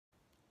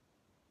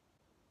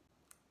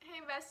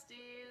Hey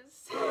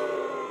besties!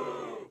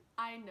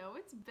 I know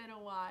it's been a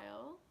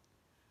while,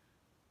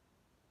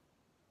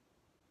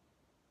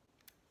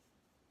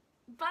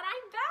 but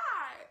I'm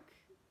back!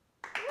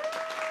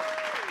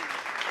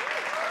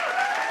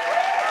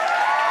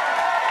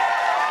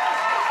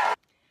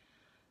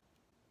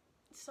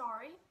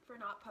 Sorry for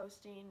not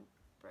posting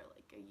for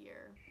like a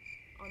year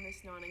on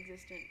this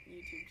non-existent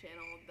YouTube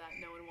channel that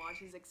no one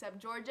watches except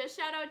Georgia.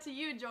 Shout out to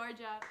you,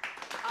 Georgia!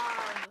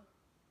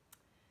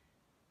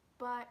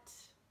 But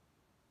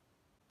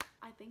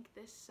I think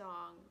this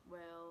song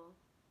will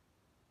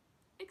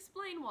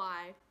explain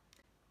why.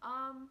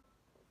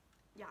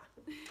 Yeah.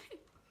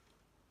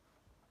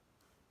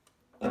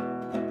 The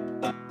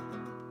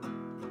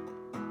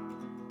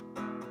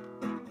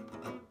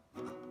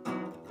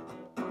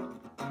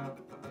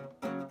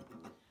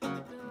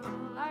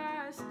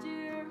last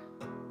year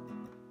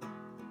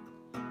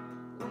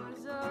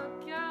was a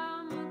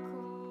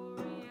chemical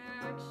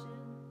reaction.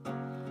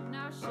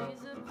 Now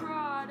she's a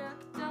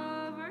product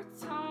of her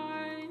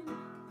time,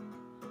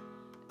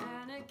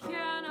 and it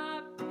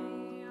cannot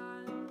be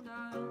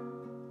undone.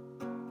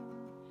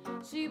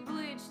 She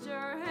bleached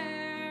her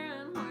hair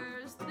and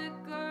wears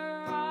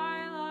thicker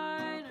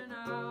eyeliner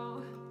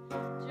now,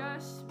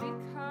 just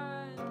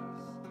because.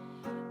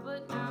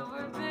 But now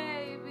her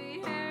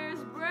baby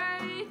hairs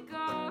break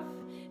off,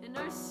 and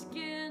her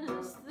skin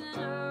is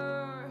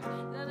thinner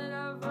than it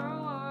ever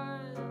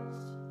was.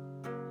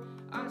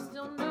 I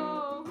still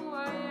know who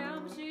I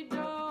am, she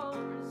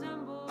don't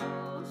resemble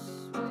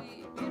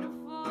sweet,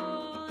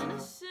 beautiful,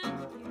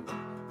 innocent you.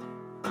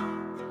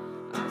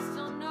 I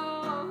still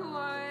know who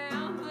I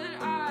am,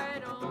 but I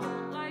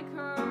don't like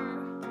her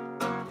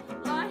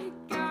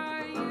like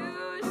I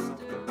used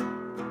to.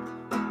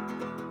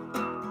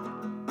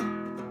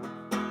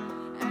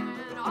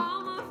 And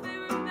all my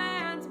favorite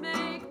bands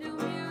make new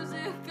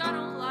music I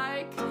don't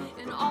like,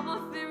 and all my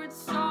favorite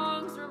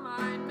songs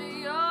remind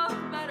me of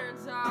better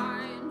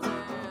times,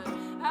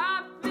 and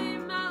happy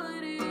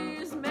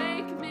melodies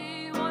make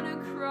me wanna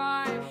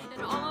cry,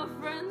 and all my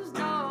friends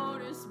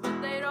notice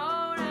but they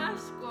don't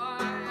ask why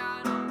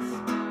I don't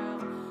smile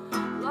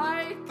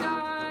like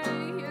I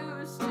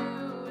used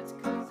to. It's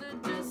 'cause I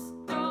just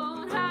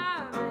don't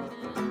have it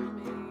in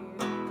me.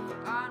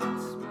 I don't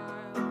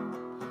smile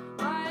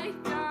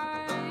like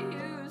I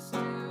used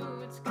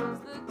to. It's 'cause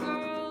the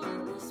girl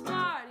in this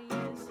body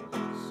is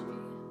she.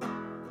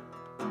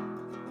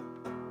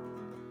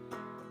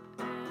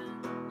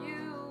 And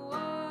you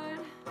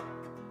would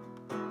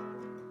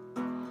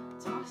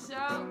toss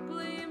out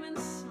gleaming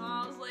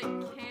smiles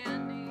like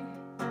candy.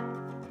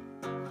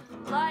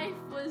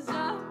 Life was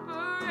a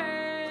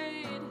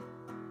parade,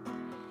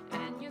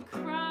 and you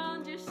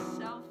crowned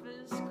yourself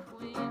as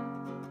queen.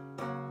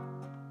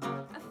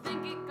 I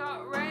think it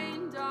got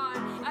rained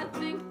on, I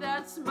think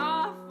that's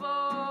my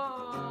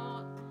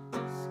fault.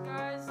 The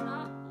sky's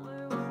not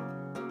blue,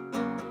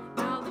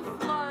 now the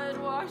flood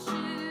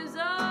washes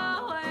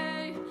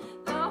away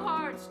the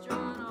hearts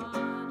drawn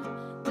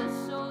on the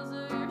soles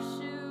of your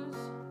shoes.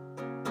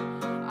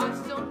 I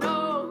still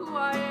know who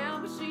I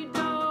am, but she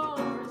don't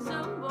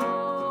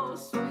resemble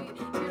sweet,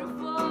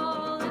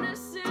 beautiful,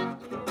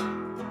 innocent you.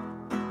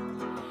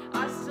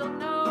 I still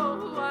know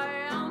who I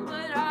am,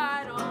 but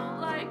I don't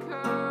like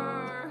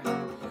her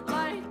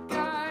like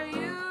I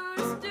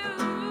used to.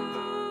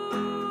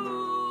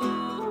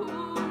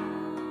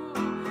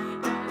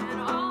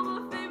 And all my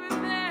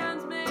favorite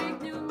bands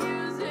make new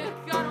music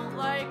I don't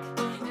like,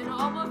 and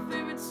all my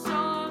favorite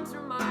songs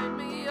remind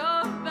me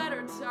of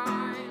better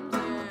times,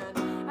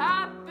 and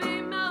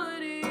happy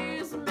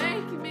melodies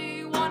make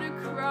me wanna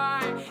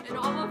cry, and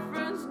all my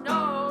friends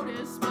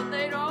notice but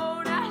they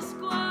don't ask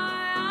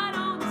why I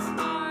don't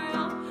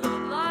smile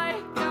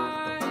like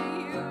I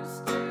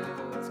used to.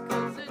 It's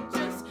 'cause I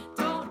just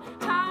don't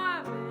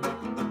have it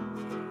in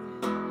me.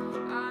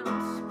 I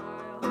don't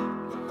smile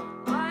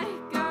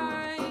like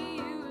I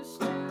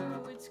used to.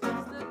 It's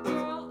 'cause the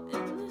girl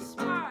in this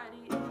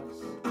body is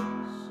she.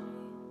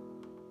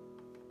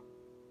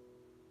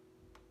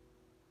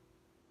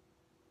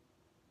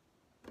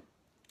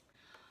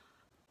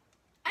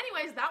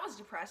 Anyways, that was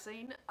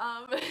depressing.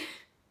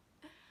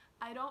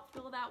 I don't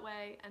feel that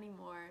way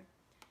anymore,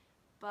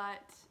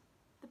 but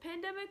the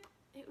pandemic,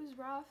 it was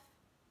rough.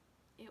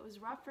 It was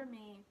rough for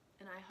me,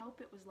 and I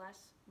hope it was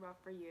less rough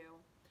for you.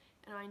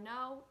 And I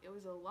know it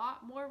was a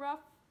lot more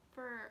rough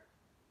for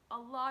a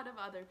lot of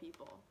other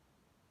people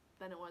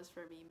than it was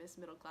for me, Miss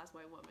Middle Class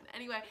White Woman.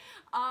 Anyway,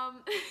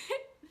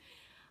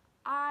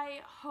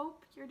 I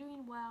hope you're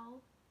doing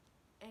well,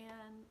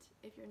 and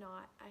if you're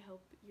not, I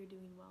hope you're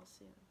doing well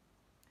soon.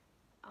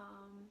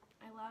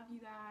 I love you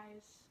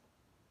guys.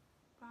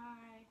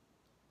 Bye.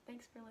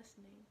 Thanks for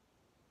listening.